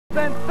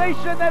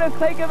Sensation that has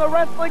taken the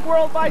wrestling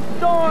world by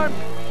storm.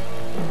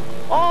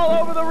 All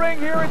over the ring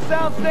here at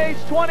Soundstage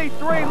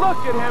 23. Look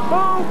at him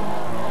move.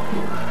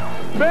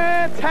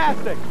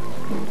 Fantastic.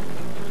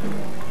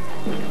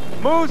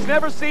 Moves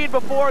never seen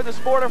before in the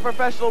sport of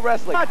professional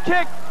wrestling. Hot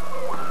kick.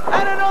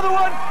 And another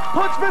one.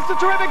 Puts Mr.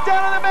 Terrific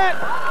down on the mat.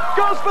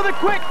 Goes for the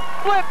quick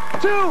flip.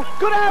 Two.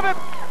 Could have it.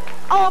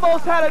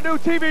 Almost had a new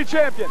TV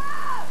champion.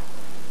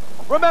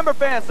 Remember,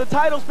 fans, the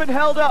title's been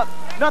held up.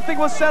 Nothing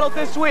was settled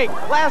this week.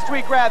 Last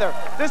week, rather.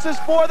 This is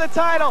for the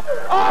title.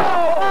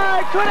 Oh,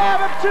 I could have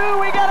him too.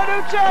 We got a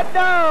new champ.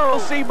 No. You'll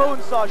see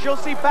moonsaults. You'll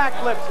see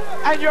backflips.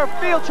 And you'll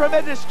feel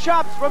tremendous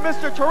chops from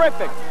Mr.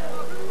 Terrific.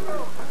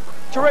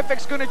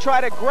 Terrific's going to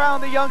try to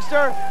ground the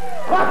youngster.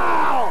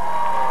 Wow!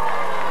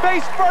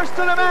 Face first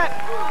to the mat.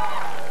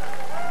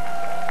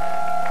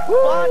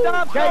 Von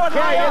Dam throwing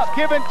high up. It's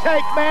give and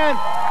take, man.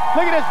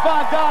 Look at this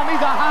Von Dam.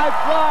 He's a high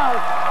flyer.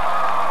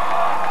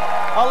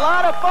 A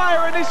lot of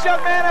fire in this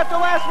young man after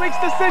last week's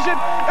decision.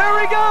 There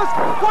he goes.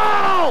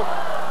 Wow!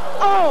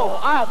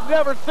 Oh, I've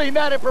never seen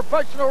that in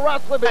professional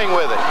wrestling. With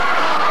it.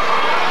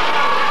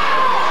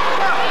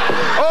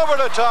 Over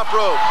the top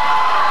rope.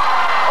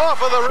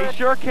 Off of the ring. He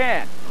sure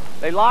can.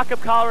 They lock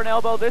up collar and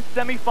elbow this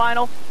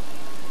semifinal.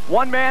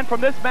 One man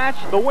from this match,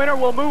 the winner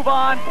will move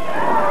on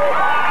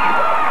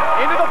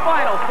into the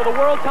finals for the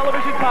World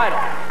Television title.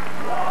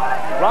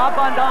 Rob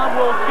Van Dam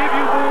will give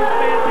you moves,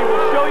 fans. He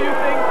will show you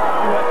things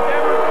you have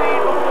never seen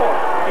before.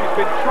 He's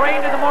been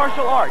trained in the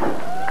martial arts.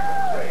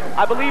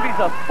 I believe he's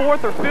a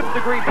 4th or 5th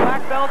degree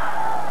black belt,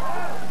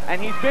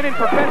 and he's been in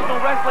professional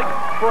wrestling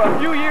for a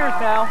few years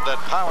now. That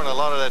power and a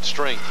lot of that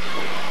strength.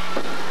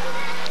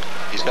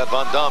 He's got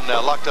Van Dam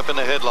now locked up in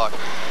the headlock.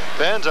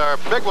 Fans, our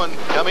big one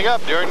coming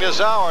up during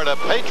this hour, the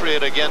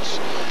Patriot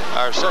against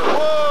our set.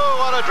 Whoa,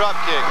 what a drop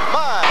kick.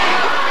 My!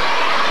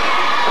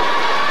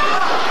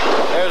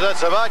 There's that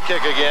savate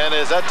kick again,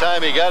 as that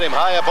time he got him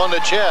high up on the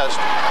chest.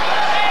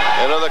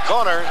 Into the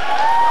corner.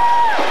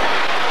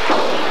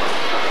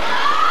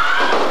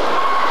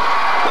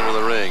 Into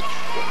the ring.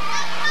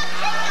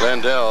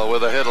 Landell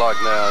with a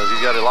headlock now, as he's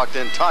got it locked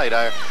in tight.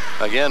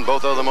 Again,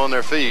 both of them on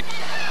their feet.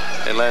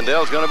 And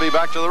Landell's going to be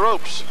back to the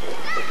ropes.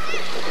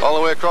 All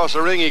the way across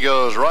the ring he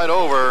goes, right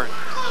over.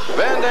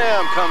 Van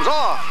Dam comes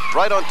off,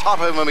 right on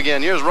top of him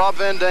again. Here's Rob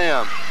Van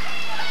Dam.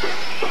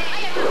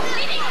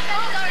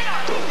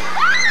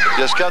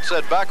 Just cuts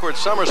that backward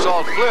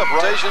somersault flip.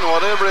 Rotation,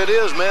 whatever it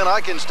is, man, I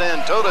can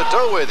stand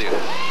toe-to-toe with you.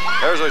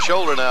 There's a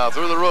shoulder now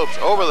through the ropes,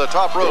 over the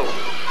top rope.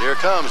 Here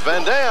comes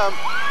Van Dam.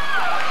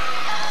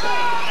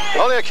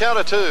 Only a count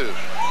of 2.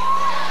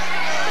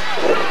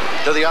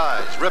 To the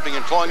eyes, ripping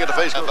and clawing at the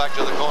face. Back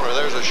to the corner.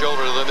 There's a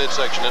shoulder to the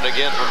midsection, and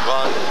again from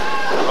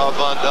Rob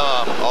Van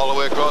Dam, all the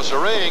way across the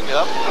ring,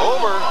 up,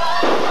 over,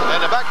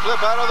 and a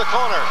backflip out of the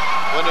corner.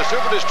 When the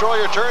Super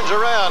Destroyer turns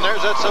around, there's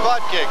that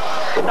savate kick.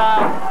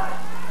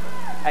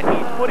 And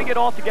he's putting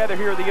it all together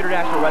here at the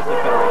International Wrestling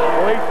Federation.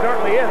 Well, he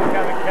certainly is,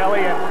 Kevin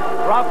Kelly, and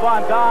Rob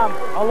Van Dam,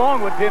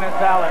 along with Dennis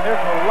Allen, there's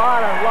a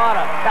lot of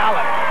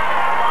talent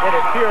that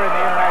is here in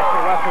the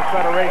International Wrestling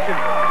Federation.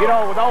 You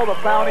know, with all the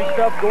bounty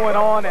stuff going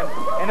on and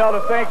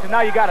other things, and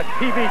now you got a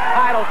TV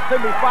title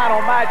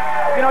semifinal match.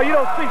 You know, you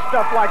don't see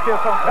stuff like this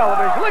on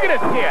television. Look at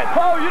this kid.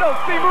 Oh, you don't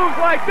see moves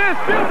like this.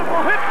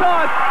 Beautiful hip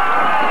toss.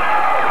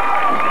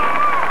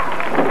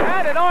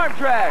 And an arm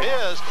drag.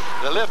 Is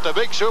to lift a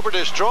big Super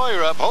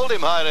Destroyer up, hold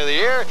him high to the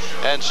air,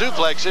 and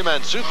suplex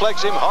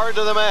him hard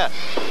to the mat.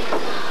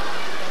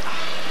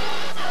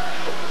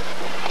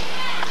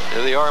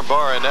 To the arm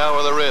bar, and now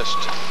with the wrist.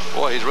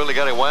 Boy, he's really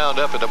got it wound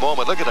up at the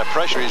moment. Look at the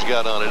pressure he's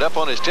got on it. Up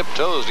on his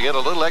tiptoes to get a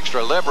little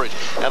extra leverage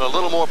and a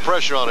little more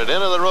pressure on it.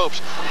 Into the ropes.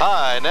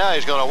 High. Now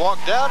he's going to walk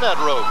down that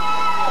rope.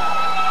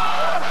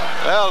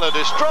 Well, the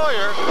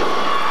Destroyer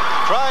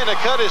trying to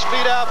cut his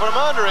feet out from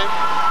under him.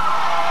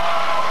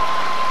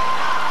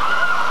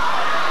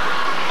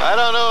 I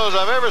don't know as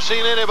I've ever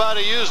seen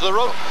anybody use the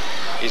rope.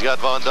 He's got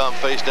Van Dam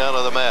face down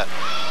on the mat.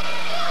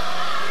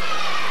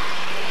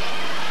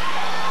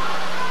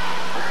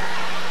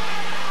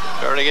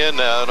 Turning in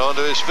now and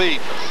onto his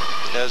feet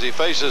as he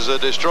faces the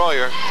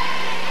Destroyer.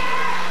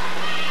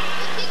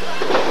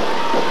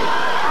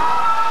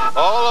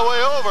 All the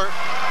way over.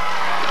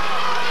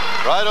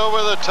 Right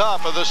over the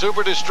top of the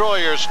Super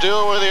Destroyer,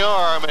 still with the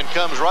arm, and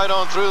comes right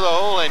on through the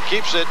hole and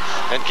keeps it,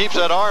 and keeps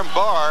that arm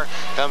bar.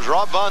 Comes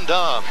Rob Van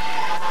Dam.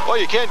 Well,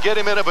 you can't get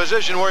him in a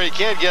position where he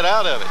can't get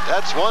out of it.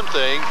 That's one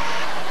thing.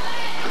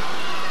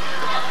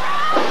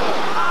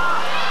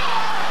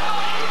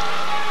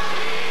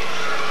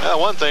 Now,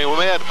 one thing, we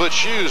may have to put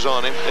shoes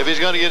on him if he's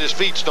going to get his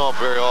feet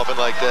stomped very often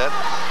like that.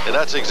 And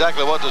that's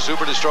exactly what the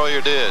Super Destroyer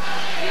did.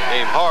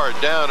 Aim hard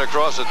down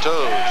across the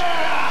toes.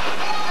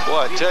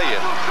 Boy, I tell you,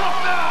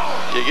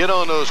 you get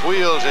on those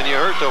wheels and you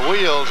hurt the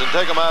wheels and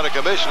take them out of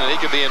commission, and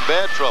he could be in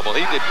bad trouble.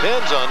 He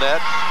depends on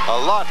that a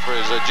lot for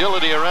his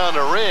agility around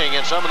the ring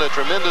and some of the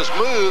tremendous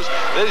moves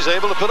that he's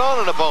able to put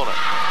on an opponent.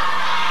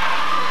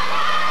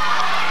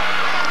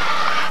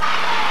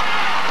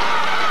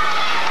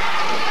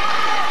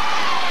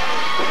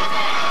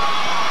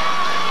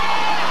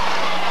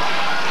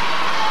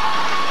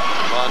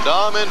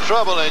 Dom in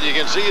trouble, and you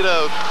can see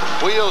the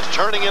wheels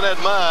turning in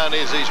that mind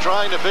as he's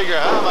trying to figure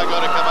how am I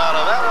going to come out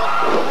of that one.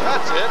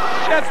 That's it.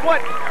 That's what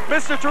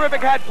Mr.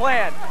 Terrific had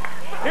planned.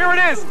 Here it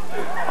is.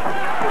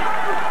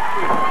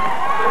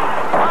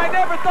 I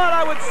never thought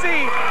I would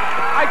see,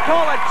 I'd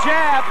call a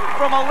jab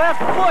from a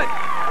left foot.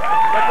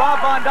 But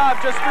Rob Von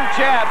Dam just threw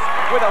jabs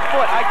with a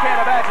foot. I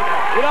can't imagine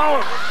that. You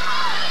know,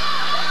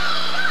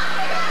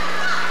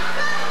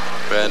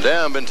 Van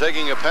Dam been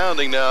taking a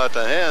pounding now at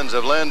the hands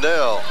of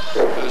Landell,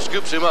 who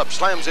scoops him up,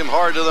 slams him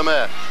hard to the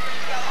mat.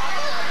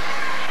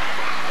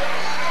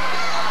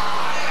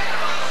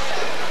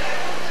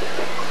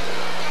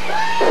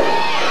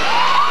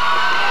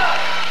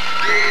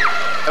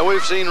 And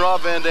we've seen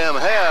Rob Van Dam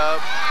have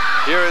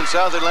here in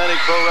South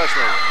Atlantic Pro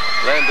Wrestling.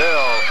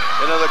 Landell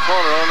into the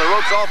corner on the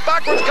ropes, off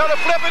backwards, cut a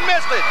flip and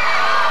missed it.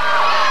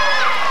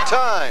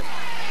 Time.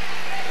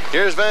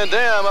 Here's Van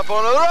Dam up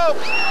onto the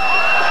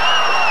ropes.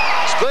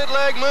 Split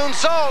leg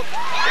moonsault.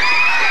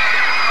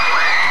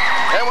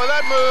 And with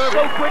that move,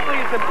 So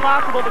quickly it's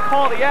impossible to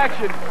call the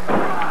action.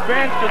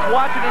 Fans just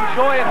watch and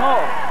enjoy at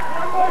home.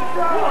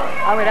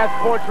 I mean, that's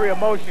poetry of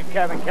motion,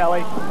 Kevin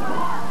Kelly. Off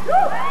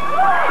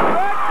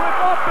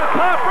the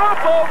top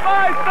rope, oh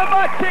my, the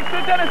butt kick to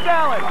Dennis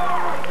Allen.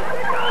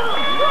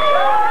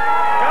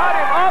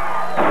 Got him up,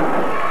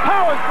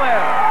 power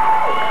slam.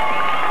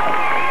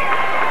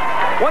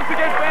 Once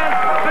again, fans,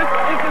 this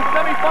is the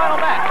semifinal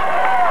match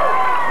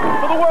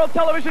for the World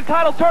Television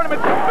Title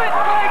Tournament. Split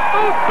leg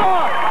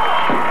moonsault.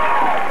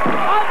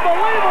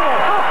 Unbelievable.